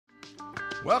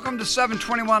Welcome to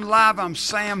 721 Live. I'm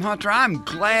Sam Hunter. I'm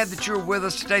glad that you're with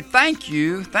us today. Thank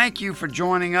you. Thank you for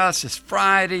joining us. It's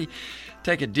Friday.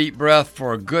 Take a deep breath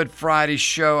for a good Friday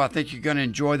show. I think you're going to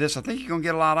enjoy this. I think you're going to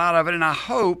get a lot out of it. And I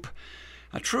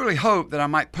truly hope that I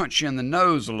might punch you in the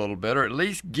nose a little bit, or at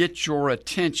least get your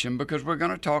attention, because we're going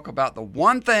to talk about the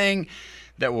one thing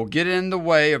that will get in the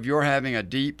way of your having a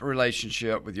deep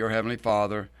relationship with your Heavenly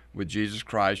Father, with Jesus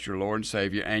Christ, your Lord and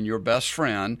Savior, and your best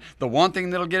friend. The one thing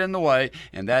that'll get in the way,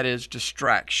 and that is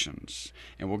distractions.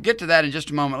 And we'll get to that in just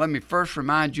a moment. Let me first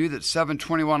remind you that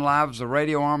 721 Live is the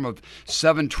radio arm of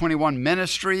 721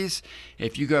 Ministries.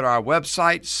 If you go to our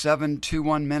website,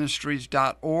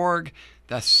 721ministries.org,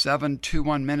 that's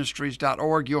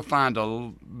 721ministries.org. You'll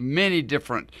find many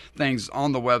different things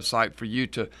on the website for you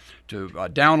to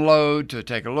download, to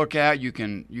take a look at. You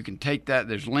can take that.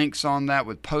 There's links on that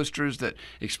with posters that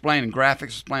explain, and graphics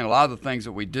explain a lot of the things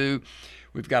that we do.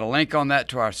 We've got a link on that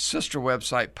to our sister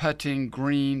website,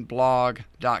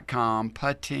 puttinggreenblog.com,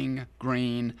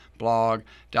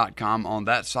 puttinggreenblog.com. On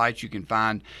that site, you can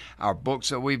find our books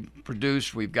that we've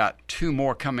produced. We've got 2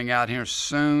 more coming out here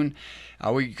soon.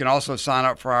 You can also sign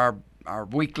up for our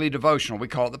weekly devotional. We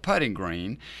call it the Putting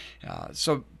Green.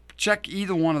 So check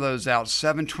either one of those out,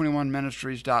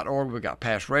 721ministries.org. We've got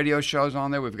past radio shows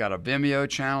on there. We've got a Vimeo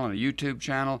channel and a YouTube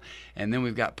channel. And then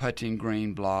we've got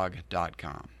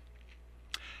puttinggreenblog.com.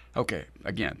 Okay,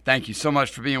 again, thank you so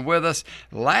much for being with us.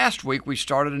 Last week we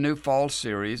started a new fall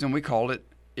series, and we called it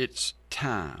It's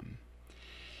Time.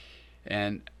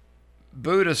 And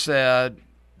Buddha said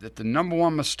that the number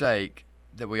one mistake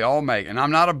that we all make, and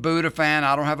I'm not a Buddha fan,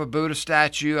 I don't have a Buddha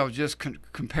statue, I was just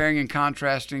comparing and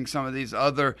contrasting some of these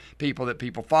other people that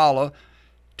people follow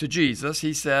to Jesus.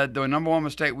 He said the number one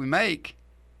mistake we make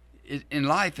in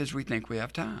life is we think we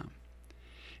have time.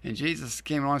 And Jesus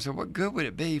came along and said, what good would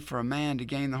it be for a man to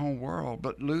gain the whole world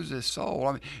but lose his soul?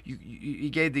 I mean, he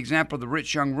gave the example of the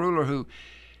rich young ruler who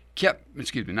the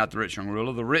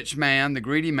rich man, the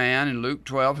greedy man in Luke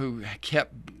 12, who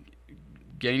kept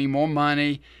gaining more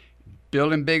money,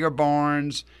 building bigger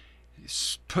barns,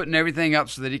 putting everything up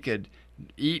so that he could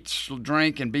eat,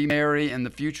 drink, and be merry in the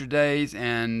future days.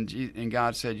 And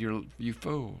God said, you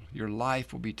fool, your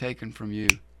life will be taken from you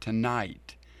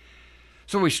tonight.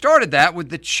 So we started that with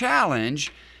the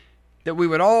challenge that we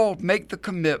would all make the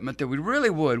commitment that we really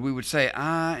would. We would say,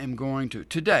 I am going to,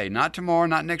 today, not tomorrow,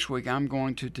 not next week, I'm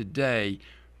going to today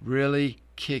really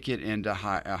kick it into a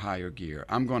higher gear.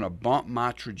 I'm going to bump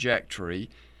my trajectory.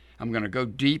 I'm going to go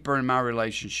deeper in my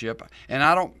relationship. And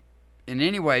I don't in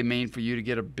any way mean for you to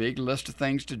get a big list of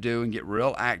things to do and get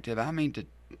real active. I mean to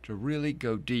really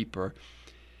go deeper.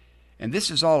 And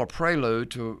this is all a prelude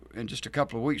to, in just a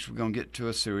couple of weeks, we're going to get to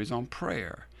a series on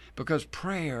prayer. Because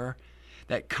prayer,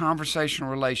 that conversational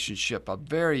relationship, a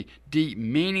very deep,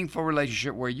 meaningful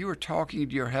relationship where you are talking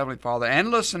to your Heavenly Father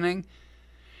and listening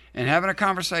and having a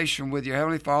conversation with your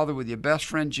Heavenly Father, with your best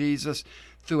friend Jesus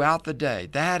throughout the day.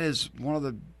 That is one of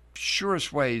the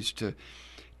surest ways to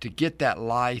get that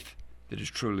life that is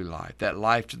truly life, that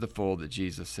life to the full that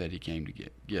Jesus said He came to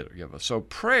give us. So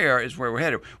prayer is where we're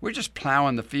headed. We're just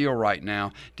plowing the field right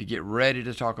now to get ready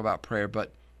to talk about prayer.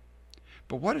 But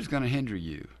what is going to hinder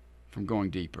you from going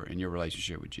deeper in your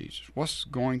relationship with Jesus? What's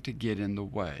going to get in the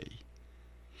way?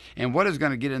 And what is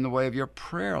going to get in the way of your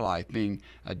prayer life being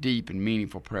a deep and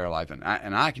meaningful prayer life? And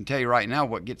I can tell you right now,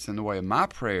 what gets in the way of my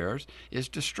prayers is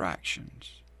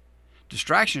distractions.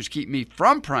 Distractions keep me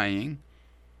from praying,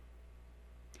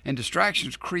 and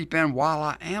distractions creep in while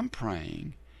I am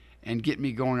praying and get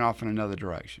me going off in another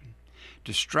direction.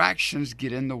 Distractions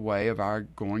get in the way of our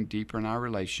going deeper in our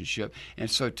relationship. And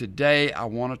so today I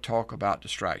want to talk about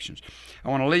distractions. I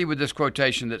want to lead with this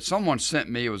quotation that someone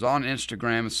sent me. It was on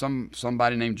Instagram,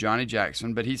 somebody named Johnny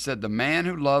Jackson. But he said, the man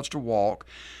who loves to walk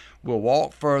will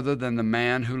walk further than the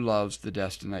man who loves the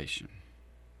destination.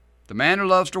 The man who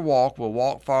loves to walk will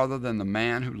walk farther than the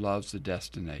man who loves the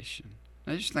destination.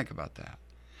 Now just think about that.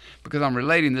 Because I'm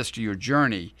relating this to your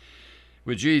journey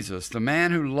with Jesus. The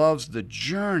man who loves the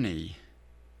journey,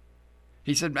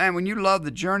 he said, man, when you love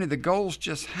the journey, the goals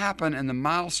just happen and the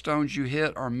milestones you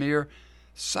hit are mere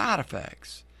side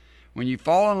effects. When you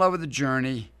fall in love with the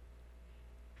journey,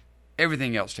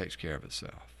 everything else takes care of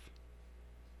itself.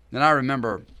 Then I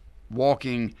remember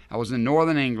walking, I was in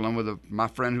northern England with my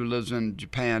friend who lives in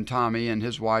Japan, Tommy, and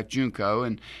his wife, Junko,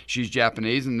 and she's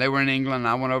Japanese, and they were in England, and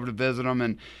I went over to visit them,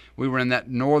 and we were in that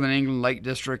northern England Lake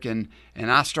District, and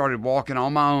I started walking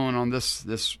on my own on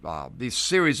these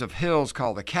series of hills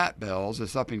called the Cat Bells.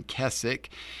 It's up in Keswick.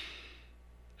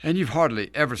 And you've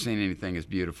hardly ever seen anything as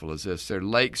beautiful as this. There are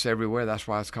lakes everywhere. That's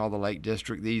why it's called the Lake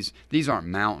District. These aren't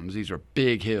mountains. These are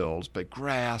big hills, but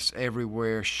grass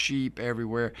everywhere, sheep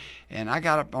everywhere. And I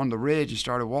got up on the ridge and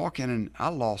started walking, and I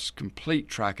lost complete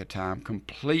track of time,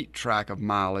 complete track of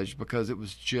mileage, because it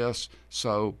was just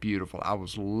so beautiful. I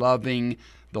was loving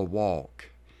the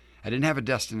walk. I didn't have a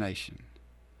destination.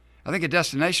 I think a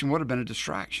destination would have been a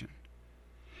distraction.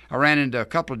 I ran into a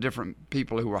couple of different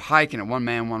people who were hiking, at one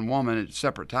man, one woman, at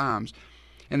separate times.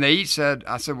 And they each said,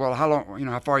 I said, well, how long,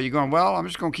 how far are you going? Well, I'm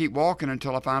just going to keep walking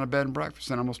until I find a bed and breakfast.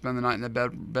 Then I'm going to spend the night in the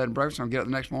bed and breakfast. I'm going to get up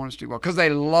the next morning and still walk. Because they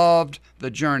loved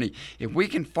the journey. If we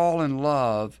can fall in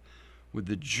love with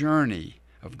the journey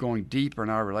of going deeper in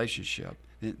our relationship,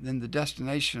 then the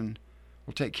destination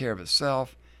will take care of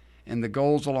itself, and the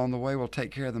goals along the way will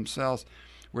take care of themselves.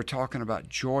 We're talking about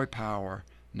joy power,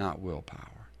 not willpower.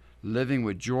 Living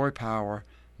with joy power,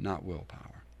 not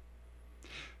willpower.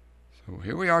 So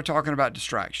here we are talking about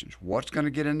distractions. What's going to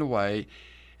get in the way?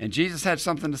 And Jesus had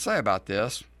something to say about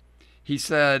this. He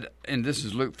said, and this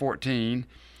is Luke 14,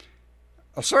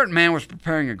 a certain man was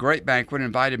preparing a great banquet and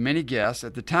invited many guests.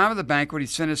 At the time of the banquet, he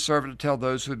sent his servant to tell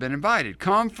those who had been invited,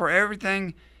 come, for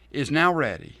everything is now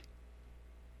ready.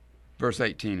 Verse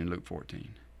 18 in Luke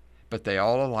 14. But they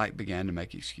all alike began to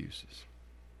make excuses.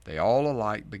 They all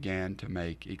alike began to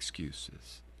make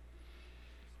excuses.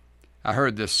 I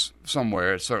heard this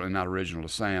somewhere. It's certainly not original to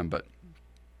Sam, but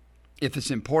if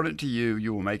it's important to you,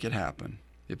 you will make it happen.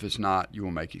 If it's not, you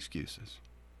will make excuses.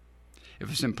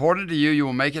 If it's important to you, you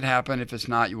will make it happen. If it's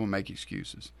not, you will make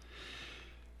excuses.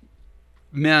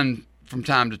 Men from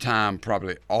time to time,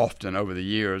 probably often over the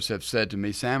years, have said to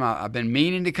me, Sam, I've been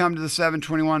meaning to come to the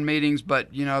 721 meetings,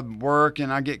 but, work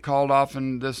and I get called off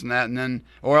and this and that. And then,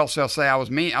 or else they'll say, I was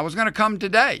going to come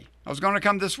today. I was going to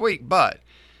come this week, but.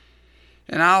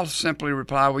 And I'll simply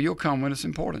reply, well, you'll come when it's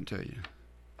important to you.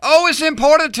 Oh, it's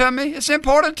important to me. It's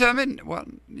important to me. Well,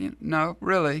 no,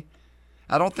 really.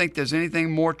 I don't think there's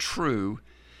anything more true.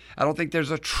 I don't think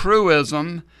there's a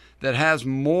truism that has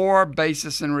more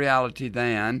basis in reality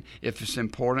than, if it's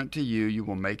important to you, you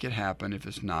will make it happen. If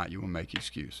it's not, you will make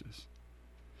excuses.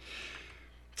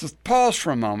 So pause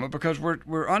for a moment, because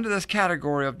we're under this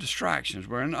category of distractions.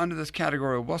 We're under this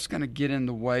category of what's going to get in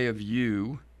the way of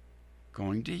you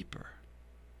going deeper.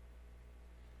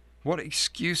 What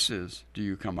excuses do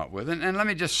you come up with? And let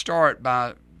me just start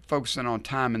by focusing on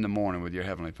time in the morning with your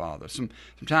Heavenly Father. Some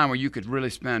time where you could really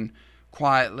spend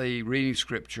quietly reading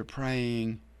Scripture,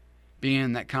 praying, being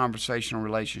in that conversational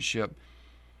relationship.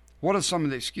 What are some of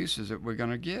the excuses that we're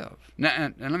going to give? Now,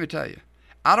 and let me tell you,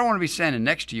 I don't want to be standing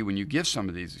next to you when you give some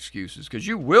of these excuses, because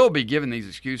you will be giving these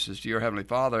excuses to your Heavenly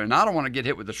Father, and I don't want to get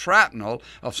hit with the shrapnel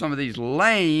of some of these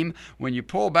lame, when you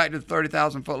pull back to the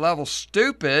 30,000-foot level,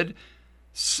 stupid,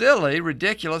 silly,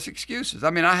 ridiculous excuses.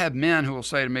 I mean, I have men who will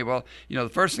say to me, well, the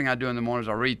first thing I do in the morning is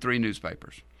I read 3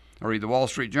 newspapers. I read the Wall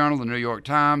Street Journal, the New York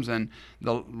Times, and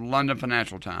the London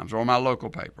Financial Times, or my local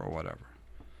paper, or whatever.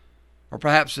 Or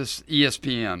perhaps it's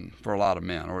ESPN for a lot of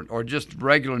men, or just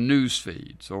regular news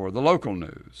feeds, or the local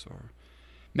news, or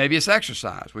maybe it's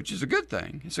exercise, which is a good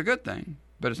thing. It's a good thing,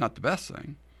 but it's not the best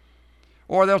thing.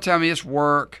 Or they'll tell me it's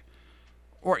work,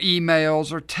 or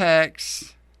emails, or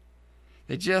texts.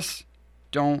 They just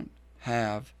don't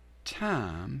have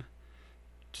time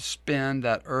to spend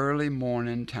that early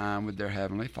morning time with their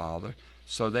Heavenly Father,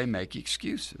 so they make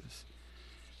excuses.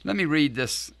 Let me read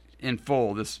this in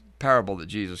full, this parable that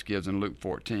Jesus gives in Luke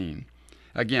 14.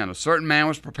 Again, a certain man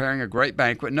was preparing a great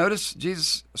banquet. Notice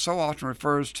Jesus so often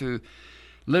refers to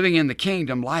living in the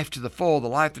kingdom, life to the full, the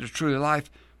life that is truly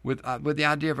life, with the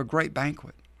idea of a great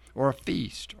banquet, or a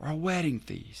feast, or a wedding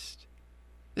feast.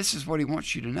 This is what he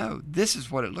wants you to know. This is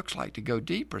what it looks like to go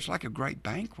deeper. It's like a great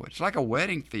banquet. It's like a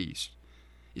wedding feast.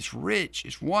 It's rich,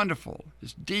 it's wonderful,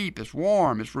 it's deep, it's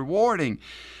warm, it's rewarding.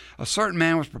 A certain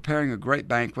man was preparing a great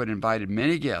banquet and invited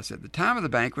many guests. At the time of the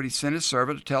banquet, he sent his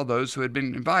servant to tell those who had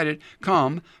been invited,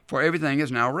 come, for everything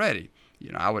is now ready.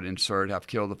 I would insert, I've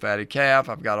killed the fatted calf,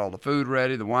 I've got all the food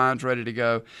ready, the wine's ready to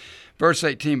go. Verse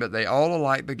 18, but they all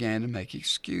alike began to make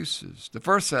excuses. The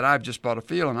first said, I've just bought a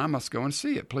field and I must go and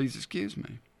see it. Please excuse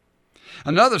me.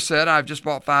 Another said, I've just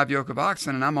bought 5 yoke of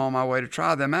oxen and I'm on my way to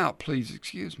try them out. Please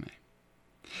excuse me.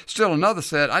 Still another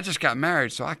said, I just got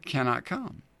married, so I cannot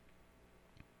come.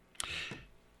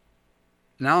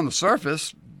 Now, on the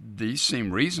surface, these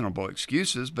seem reasonable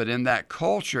excuses, but in that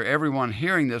culture, everyone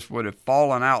hearing this would have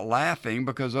fallen out laughing,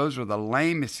 because those are the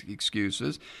lamest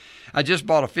excuses. I just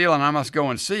bought a field and I must go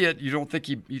and see it. You don't think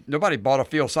nobody bought a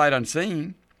field sight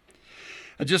unseen.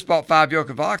 I just bought 5 yoke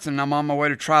of oxen and I'm on my way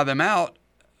to try them out.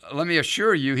 let me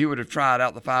assure you, he would have tried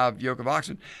out the 5 yoke of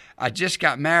oxen. I just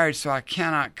got married, so I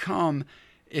cannot come.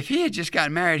 If he had just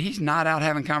gotten married, he's not out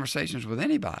having conversations with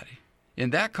anybody. In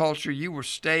that culture, you were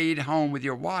stayed home with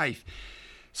your wife.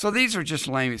 So these are just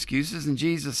lame excuses, and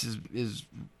Jesus is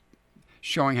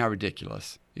showing how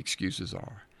ridiculous excuses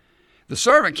are. The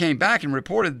servant came back and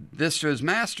reported this to his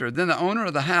master. Then the owner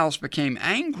of the house became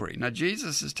angry. Now,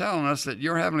 Jesus is telling us that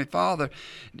your Heavenly Father,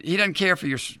 he doesn't care for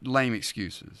your lame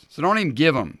excuses. So don't even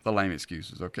give him the lame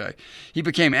excuses, okay? He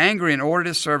became angry and ordered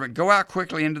his servant, go out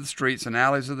quickly into the streets and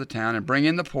alleys of the town and bring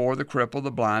in the poor, the crippled,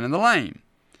 the blind, and the lame.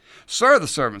 Sir, the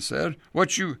servant said,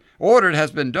 what you ordered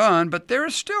has been done, but there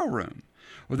is still room.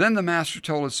 Well, then the master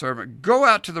told his servant, go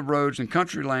out to the roads and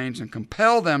country lanes and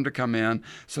compel them to come in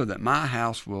so that my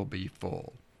house will be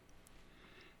full.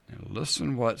 Now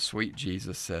listen what sweet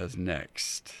Jesus says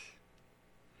next.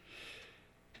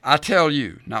 I tell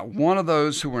you, not one of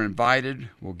those who were invited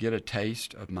will get a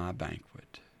taste of my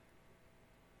banquet.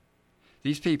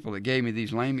 These people that gave me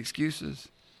these lame excuses,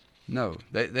 no,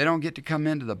 they don't get to come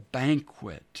into the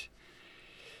banquet.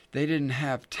 They didn't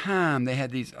have time. They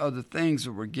had these other things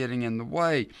that were getting in the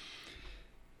way.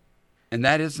 And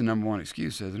that is the number one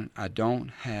excuse, isn't it? I don't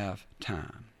have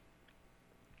time.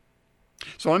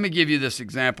 So let me give you this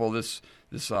example, this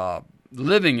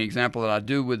living example that I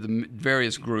do with the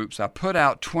various groups. I put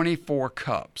out 24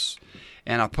 cups,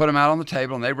 and I put them out on the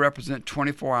table, and they represent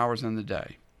 24 hours in the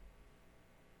day.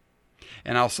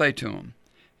 And I'll say to them,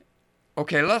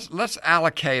 okay, let's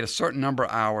allocate a certain number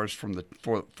of hours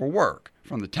for work.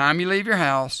 From the time you leave your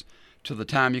house to the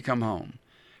time you come home.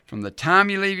 From the time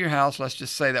you leave your house, let's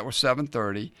just say that was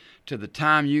 7:30, to the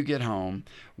time you get home,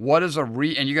 what is and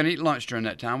you're going to eat lunch during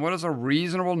that time, what is a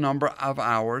reasonable number of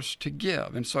hours to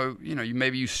give? And so,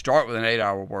 maybe you start with an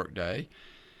 8-hour work day,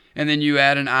 and then you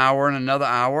add an hour and another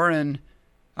hour, and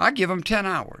I give them 10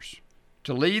 hours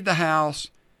to leave the house,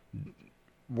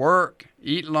 work,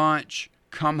 eat lunch,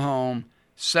 come home,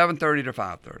 7:30 to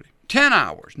 5:30. 10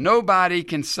 hours. Nobody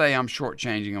can say I'm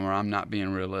shortchanging them or I'm not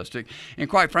being realistic. And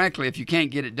quite frankly, if you can't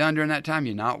get it done during that time,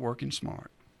 you're not working smart.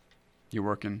 You're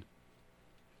working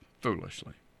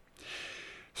foolishly.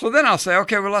 So then I'll say,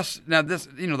 okay, well,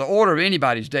 the order of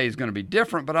anybody's day is going to be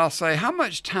different, but I'll say, how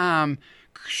much time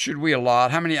should we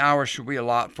allot? How many hours should we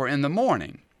allot for in the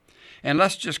morning? And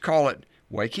let's just call it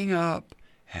waking up,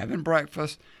 having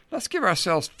breakfast. Let's give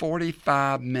ourselves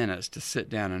 45 minutes to sit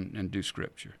down and do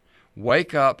Scripture.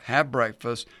 Wake up, have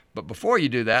breakfast, but before you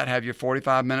do that, have your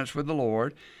 45 minutes with the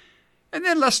Lord. And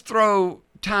then let's throw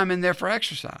time in there for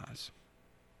exercise.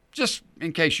 Just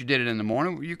in case you did it in the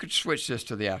morning, you could switch this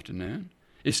to the afternoon.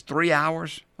 Is 3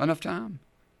 hours enough time?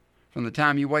 From the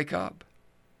time you wake up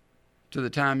to the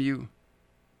time you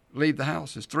leave the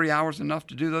house. Is 3 hours enough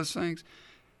to do those things?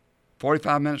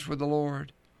 45 minutes with the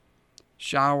Lord,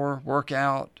 shower,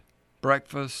 workout,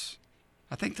 breakfast.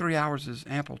 I think 3 hours is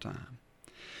ample time.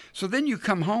 So then you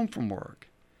come home from work,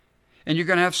 and you're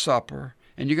going to have supper,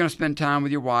 and you're going to spend time with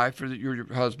your wife or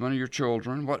your husband or your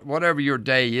children, whatever your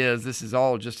day is. This is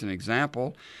all just an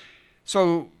example.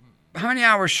 So how many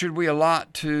hours should we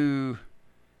allot to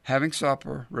having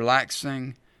supper,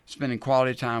 relaxing, spending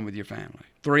quality time with your family?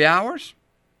 3 hours?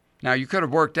 Now, you could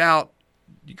have worked out.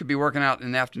 You could be working out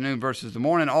in the afternoon versus the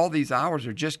morning. All these hours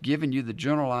are just giving you the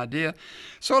general idea.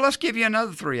 So let's give you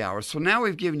another 3 hours. So now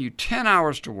we've given you 10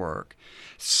 hours to work,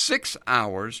 6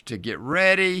 hours to get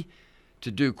ready,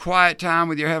 to do quiet time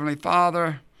with your Heavenly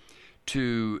Father,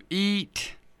 to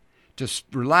eat, to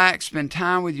relax, spend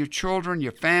time with your children,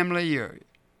 your family.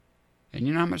 And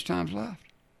you know how much time's left?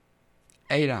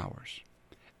 8 hours.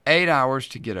 8 hours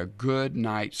to get a good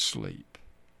night's sleep.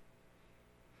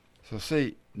 So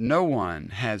see, no one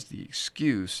has the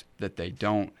excuse that they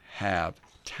don't have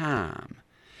time.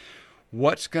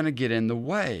 What's going to get in the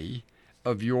way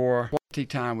of your quality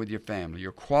time with your family,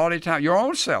 your quality time, your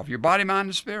own self, your body, mind,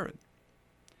 and spirit?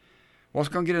 What's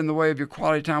going to get in the way of your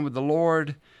quality time with the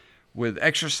Lord, with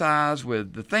exercise,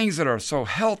 with the things that are so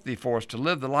healthy for us to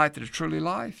live the life that is truly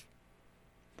life?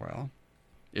 Well,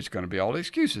 it's going to be all the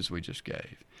excuses we just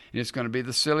gave. And it's going to be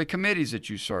the silly committees that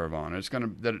you serve on. It's going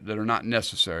to that are not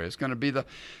necessary. It's going to be the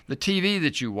TV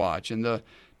that you watch and the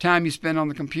time you spend on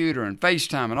the computer and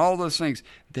FaceTime and all those things.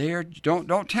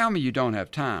 Don't tell me you don't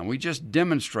have time. We just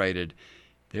demonstrated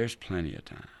there's plenty of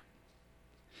time.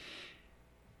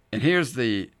 And here's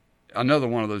another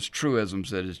one of those truisms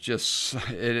that is just,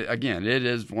 it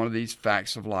is one of these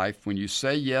facts of life. When you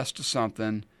say yes to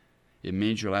something, it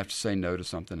means you'll have to say no to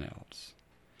something else.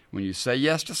 When you say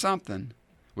yes to something,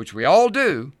 which we all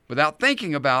do without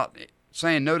thinking about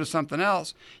saying no to something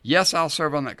else, yes, I'll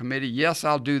serve on that committee, yes,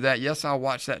 I'll do that, yes, I'll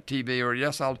watch that TV, or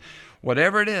yes,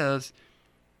 whatever it is,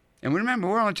 And remember,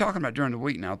 we're only talking about during the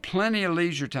week now. Plenty of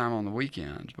leisure time on the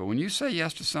weekends. But when you say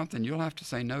yes to something, you'll have to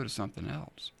say no to something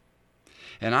else.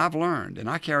 And I've learned, and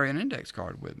I carry an index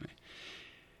card with me,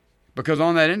 because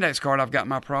on that index card I've got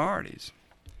my priorities.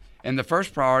 And the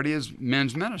first priority is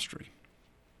men's ministry.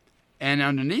 And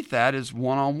underneath that is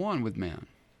one-on-one with men.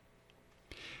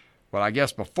 Well, I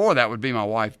guess before that would be my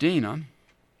wife, Dina,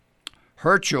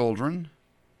 her children,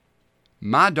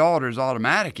 my daughter's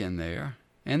automatic in there,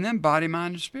 and then body,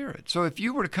 mind, and spirit. So if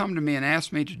you were to come to me and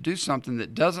ask me to do something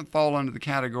that doesn't fall under the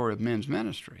category of men's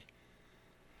ministry,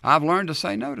 I've learned to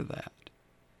say no to that.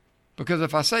 Because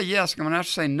if I say yes, I'm going to have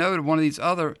to say no to one of these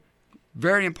other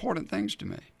very important things to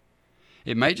me.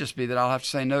 It may just be that I'll have to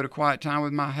say no to quiet time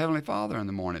with my Heavenly Father in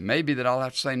the morning. It may be that I'll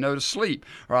have to say no to sleep,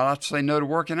 or I'll have to say no to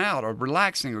working out, or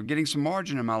relaxing, or getting some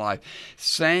margin in my life.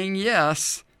 Saying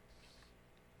yes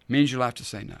means you'll have to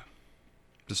say no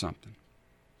to something.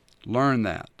 Learn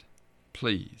that,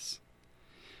 please.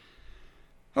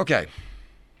 Okay,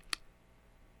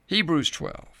 Hebrews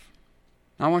 12.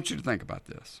 I want you to think about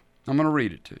this. I'm going to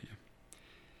read it to you.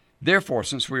 Therefore,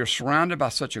 since we are surrounded by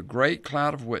such a great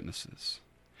cloud of witnesses,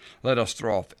 let us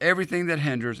throw off everything that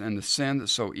hinders and the sin that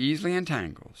so easily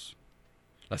entangles.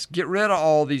 Let's get rid of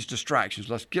all these distractions.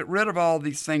 Let's get rid of all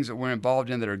these things that we're involved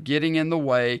in that are getting in the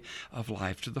way of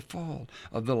life to the full,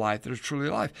 of the life that is truly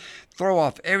life. Throw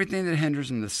off everything that hinders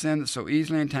and the sin that so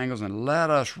easily entangles, and let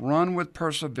us run with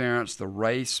perseverance the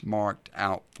race marked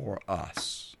out for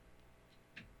us.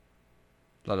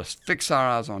 Let us fix our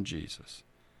eyes on Jesus,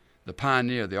 the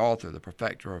pioneer, the author, the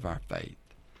perfecter of our faith.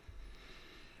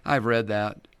 I've read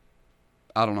that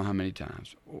I don't know how many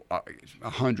times,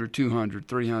 100, 200,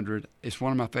 300. It's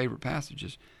one of my favorite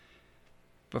passages.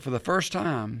 But for the first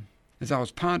time, as I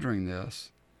was pondering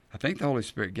this, I think the Holy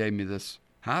Spirit gave me this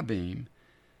high beam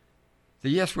that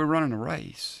yes, we're running a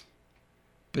race,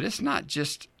 but it's not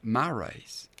just my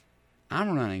race.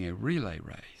 I'm running a relay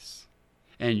race,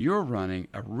 and you're running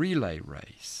a relay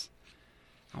race.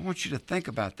 I want you to think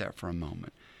about that for a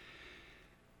moment.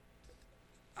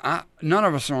 None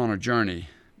of us are on a journey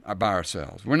by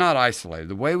ourselves. We're not isolated.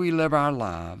 The way we live our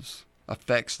lives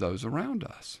affects those around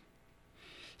us.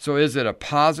 So is it a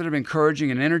positive, encouraging,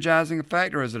 and energizing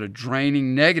effect, or is it a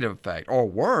draining, negative effect? Or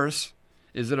worse,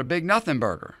 is it a big nothing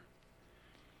burger?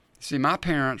 See, my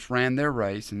parents ran their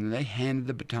race, and they handed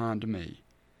the baton to me.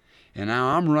 And now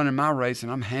I'm running my race,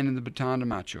 and I'm handing the baton to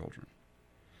my children.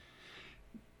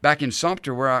 Back in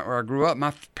Sumter, where I grew up,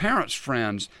 my parents'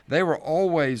 friends, they were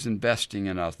always investing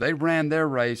in us. They ran their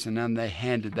race, and then they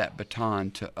handed that baton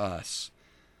to us.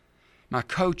 My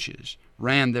coaches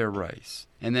ran their race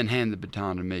and then handed the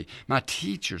baton to me. My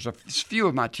teachers, a few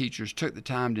of my teachers took the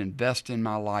time to invest in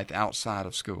my life outside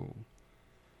of school.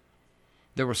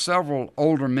 There were several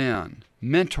older men,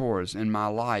 mentors in my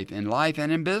life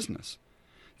and in business,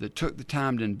 that took the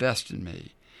time to invest in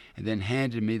me and then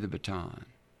handed me the baton.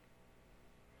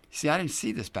 See, I didn't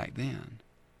see this back then,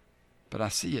 but I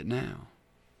see it now.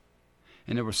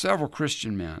 And there were several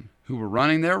Christian men who were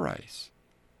running their race,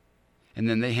 and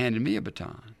then they handed me a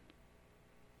baton.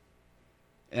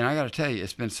 And I got to tell you,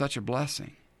 it's been such a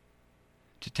blessing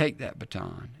to take that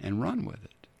baton and run with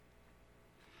it.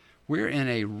 We're in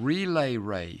a relay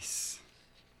race.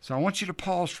 So I want you to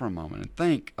pause for a moment and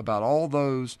think about all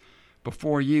those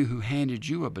before you who handed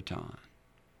you a baton.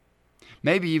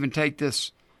 Maybe even take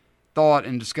this thought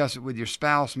and discuss it with your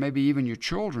spouse, maybe even your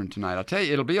children tonight. I'll tell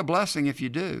you, it'll be a blessing if you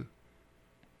do.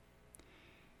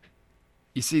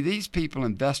 You see, these people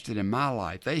invested in my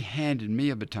life. They handed me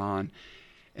a baton,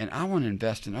 and I want to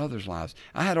invest in others' lives.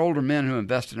 I had older men who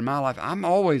invested in my life. I'm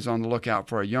always on the lookout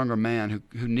for a younger man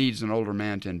who needs an older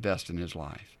man to invest in his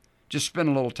life. Just spend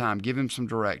a little time, give him some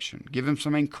direction, give him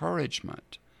some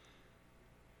encouragement.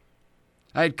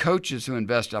 I had coaches who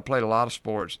invested. I played a lot of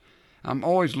sports. I'm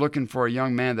always looking for a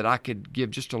young man that I could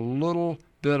give just a little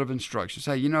bit of instruction.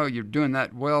 Say, you're doing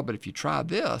that well, but if you try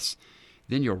this,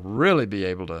 then you'll really be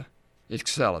able to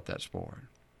excel at that sport.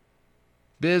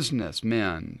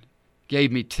 Businessmen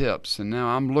gave me tips, and now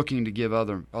I'm looking to give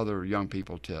other young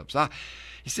people tips. You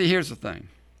see, here's the thing.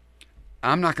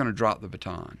 I'm not going to drop the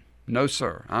baton. No,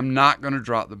 sir. I'm not going to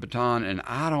drop the baton, and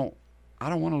I don't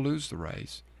want to lose the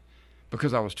race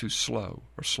because I was too slow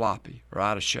or sloppy or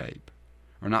out of shape,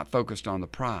 or not focused on the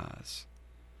prize.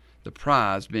 The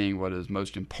prize being what is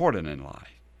most important in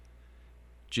life.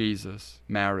 Jesus,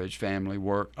 marriage, family,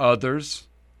 work, others.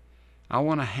 I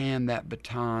want to hand that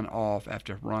baton off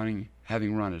after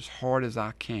having run as hard as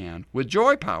I can, with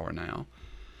joy power now,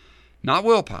 not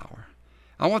willpower.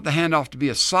 I want the handoff to be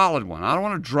a solid one. I don't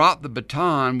want to drop the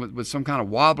baton with some kind of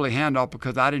wobbly handoff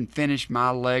because I didn't finish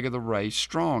my leg of the race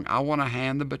strong. I want to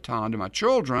hand the baton to my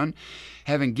children,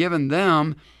 having given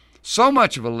them so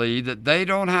much of a lead that they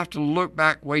don't have to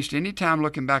waste any time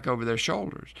looking back over their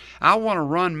shoulders. I want to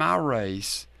run my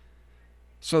race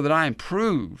so that I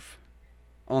improve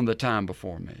on the time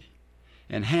before me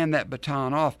and hand that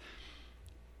baton off.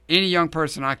 Any young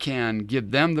person I can give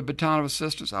them the baton of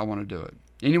assistance, I want to do it.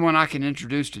 Anyone I can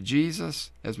introduce to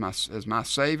Jesus as my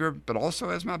Savior, but also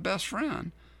as my best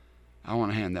friend, I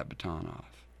want to hand that baton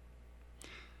off.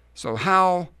 So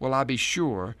how will I be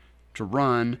sure to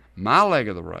run my leg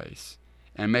of the race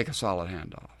and make a solid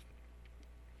handoff?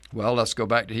 Well, let's go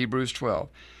back to Hebrews 12.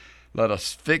 Let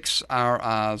us fix our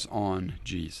eyes on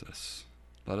Jesus.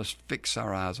 Let us fix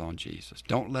our eyes on Jesus.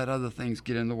 Don't let other things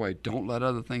get in the way. Don't let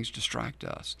other things distract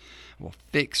us. Well,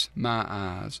 fix my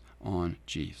eyes on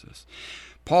Jesus.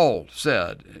 Paul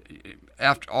said,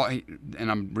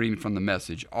 and I'm reading from the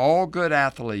Message, all good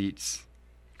athletes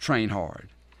train hard.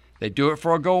 They do it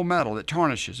for a gold medal that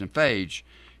tarnishes and fades.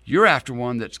 You're after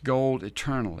one that's gold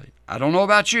eternally. I don't know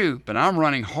about you, but I'm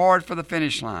running hard for the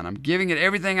finish line. I'm giving it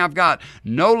everything I've got.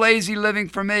 No lazy living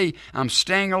for me. I'm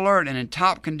staying alert and in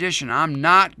top condition. I'm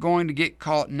not going to get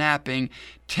caught napping,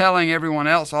 telling everyone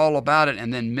else all about it,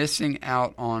 and then missing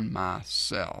out on it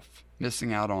myself.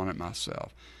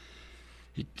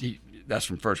 That's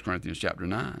from 1 Corinthians chapter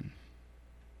 9.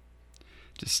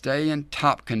 To stay in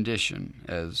top condition,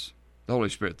 as the Holy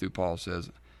Spirit through Paul says,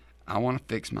 I want to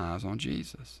fix my eyes on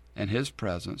Jesus and His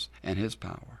presence and His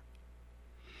power.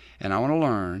 And I want to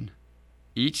learn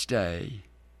each day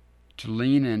to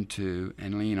lean into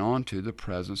and lean onto the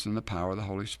presence and the power of the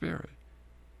Holy Spirit.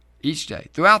 Each day,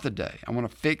 throughout the day, I want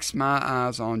to fix my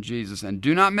eyes on Jesus. And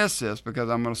do not miss this, because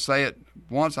I'm going to say it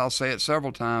once, I'll say it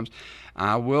several times.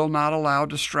 I will not allow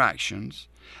distractions.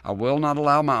 I will not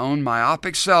allow my own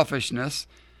myopic selfishness.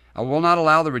 I will not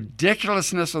allow the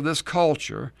ridiculousness of this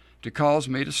culture to cause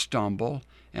me to stumble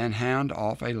and hand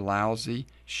off a lousy,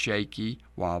 shaky,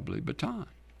 wobbly baton.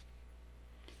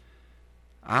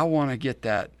 I want to get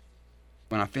that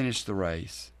when I finish the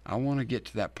race. I want to get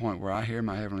to that point where I hear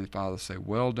my Heavenly Father say,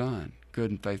 well done, good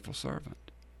and faithful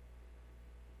servant.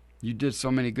 You did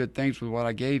so many good things with what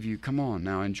I gave you. Come on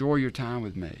now, enjoy your time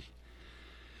with me.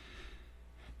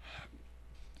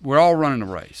 We're all running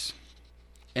a race,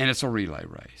 and it's a relay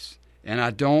race. And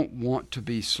I don't want to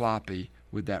be sloppy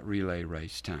with that relay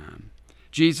race time.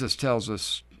 Jesus tells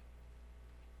us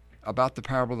about the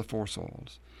parable of the 4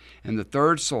 soils. And the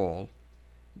third soil,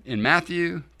 in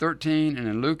Matthew 13 and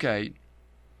in Luke 8,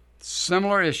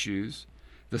 similar issues.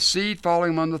 The seed falling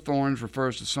among the thorns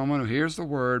refers to someone who hears the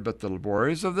word, but the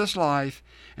worries of this life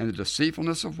and the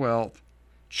deceitfulness of wealth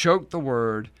choke the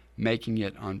word, making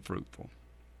it unfruitful.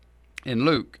 In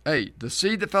Luke 8, the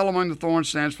seed that fell among the thorns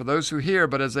stands for those who hear,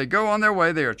 but as they go on their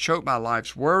way, they are choked by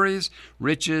life's worries,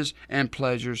 riches, and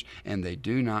pleasures, and they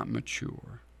do not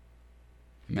mature.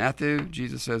 In Matthew,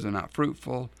 Jesus says they're not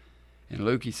fruitful. In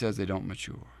Luke, he says they don't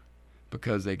mature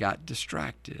because they got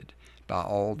distracted by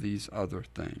all these other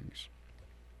things.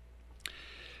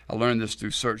 I learned this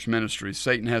through Search Ministries.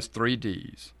 Satan has 3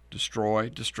 Ds: destroy,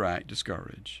 distract,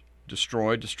 discourage.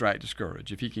 Destroy, distract,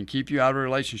 discourage. If he can keep you out of a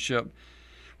relationship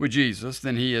with Jesus,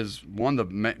 then he has won the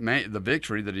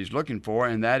victory that he's looking for,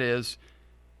 and that is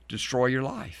destroy your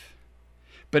life.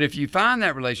 But if you find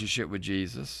that relationship with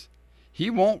Jesus, he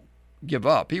won't give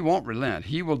up. He won't relent.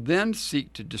 He will then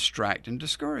seek to distract and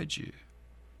discourage you.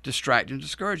 Distract and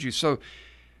discourage you. So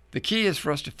the key is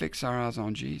for us to fix our eyes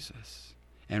on Jesus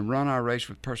and run our race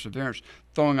with perseverance,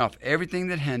 throwing off everything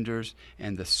that hinders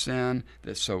and the sin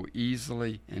that so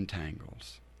easily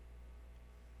entangles.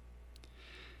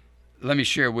 Let me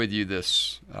share with you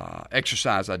this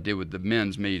exercise I did with the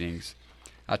men's meetings.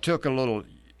 I took a little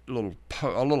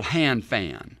hand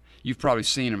fan. You've probably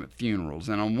seen them at funerals.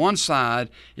 And on one side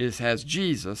it has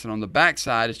Jesus, and on the back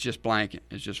side it's just blank.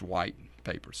 It's just white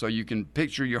paper. So you can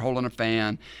picture you're holding a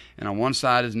fan, and on one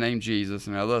side is named Jesus,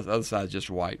 and the other side is just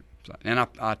white. And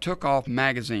I took off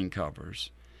magazine covers,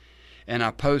 and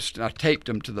I taped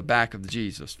them to the back of the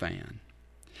Jesus fan.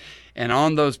 And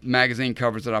on those magazine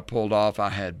covers that I pulled off, I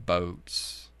had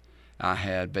boats, I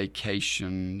had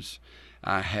vacations,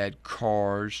 I had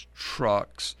cars,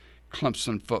 trucks,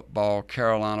 Clemson football,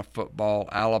 Carolina football,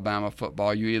 Alabama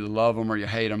football. You either love them or you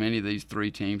hate them, any of these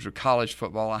 3 teams, or college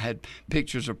football. I had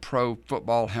pictures of pro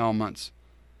football helmets.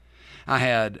 I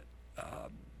had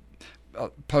a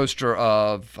poster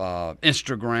of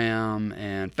Instagram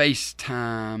and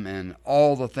FaceTime and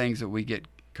all the things that we get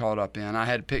caught up in. I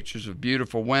had pictures of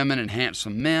beautiful women and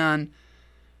handsome men,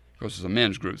 course, it's a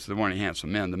men's group, so they weren't any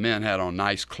handsome men. The men had on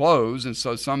nice clothes, and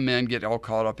so some men get all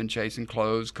caught up in chasing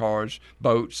clothes, cars,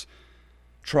 boats,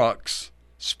 trucks,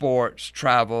 sports,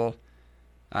 travel.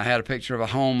 I had a picture of a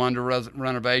home under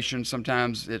renovation.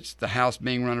 Sometimes it's the house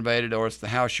being renovated, or it's the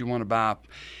house you want to buy.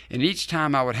 And each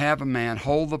time I would have a man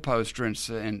hold the poster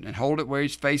and hold it where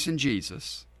he's facing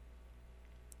Jesus,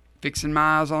 fixing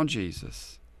my eyes on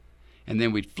Jesus, and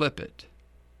then we'd flip it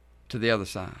to the other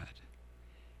side.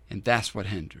 And that's what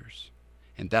hinders,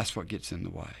 and that's what gets in the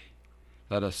way.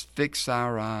 Let us fix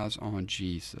our eyes on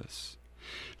Jesus.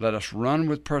 Let us run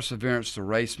with perseverance the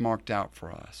race marked out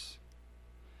for us.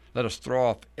 Let us throw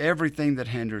off everything that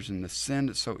hinders and the sin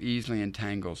that so easily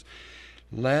entangles.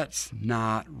 Let's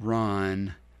not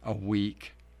run a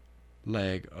weak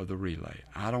leg of the relay.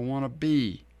 I don't want to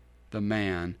be the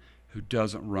man who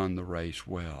doesn't run the race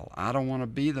well. I don't want to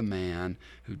be the man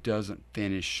who doesn't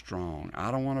finish strong.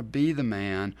 I don't want to be the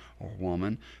man or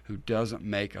woman who doesn't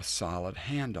make a solid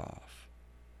handoff.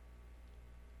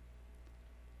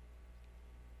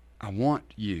 I want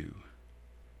you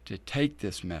to take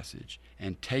this message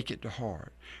and take it to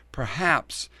heart.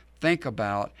 Perhaps think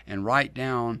about and write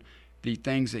down the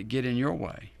things that get in your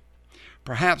way.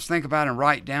 Perhaps think about and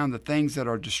write down the things that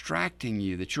are distracting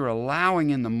you, that you're allowing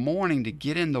in the morning to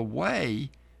get in the way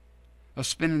of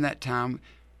spending that time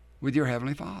with your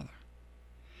Heavenly Father.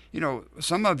 You know,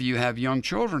 some of you have young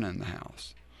children in the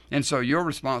house. And so your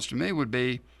response to me would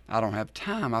be, I don't have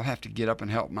time. I have to get up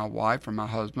and help my wife or my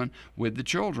husband with the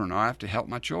children. Or I have to help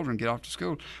my children get off to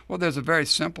school. Well, there's a very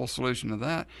simple solution to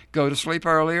that. Go to sleep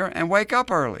earlier and wake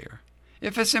up earlier.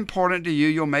 If it's important to you,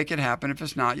 you'll make it happen. If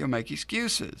it's not, you'll make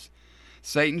excuses.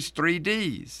 Satan's 3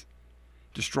 Ds: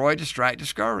 destroy, distract,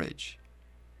 discourage.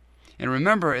 And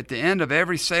remember, at the end of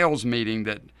every sales meeting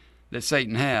that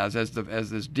Satan has, as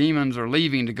his demons are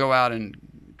leaving to go out and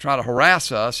try to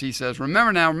harass us, he says,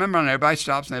 remember now, and everybody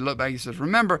stops and they look back. He says,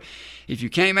 remember, if you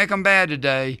can't make them bad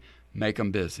today, make them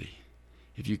busy.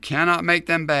 If you cannot make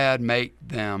them bad, make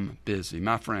them busy.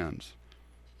 My friends,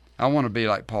 I want to be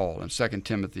like Paul in 2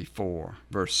 Timothy 4,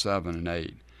 verse 7 and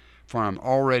 8. For I am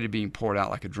already being poured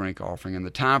out like a drink offering, and the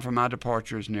time for my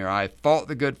departure is near. I have fought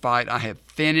the good fight. I have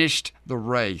finished the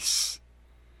race,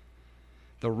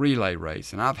 the relay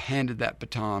race, and I've handed that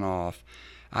baton off.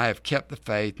 I have kept the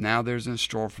faith. Now there's in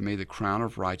store for me the crown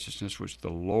of righteousness, which the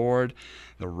Lord,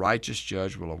 the righteous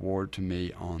judge, will award to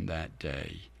me on that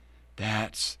day.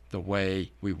 That's the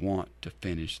way we want to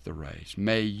finish the race.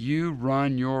 May you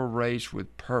run your race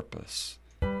with purpose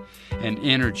and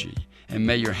energy, and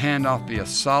may your handoff be a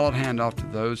solid handoff to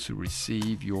those who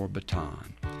receive your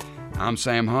baton. I'm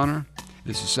Sam Hunter.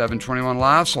 This is 721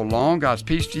 Live. So long. God's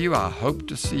peace to you. I hope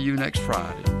to see you next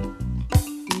Friday.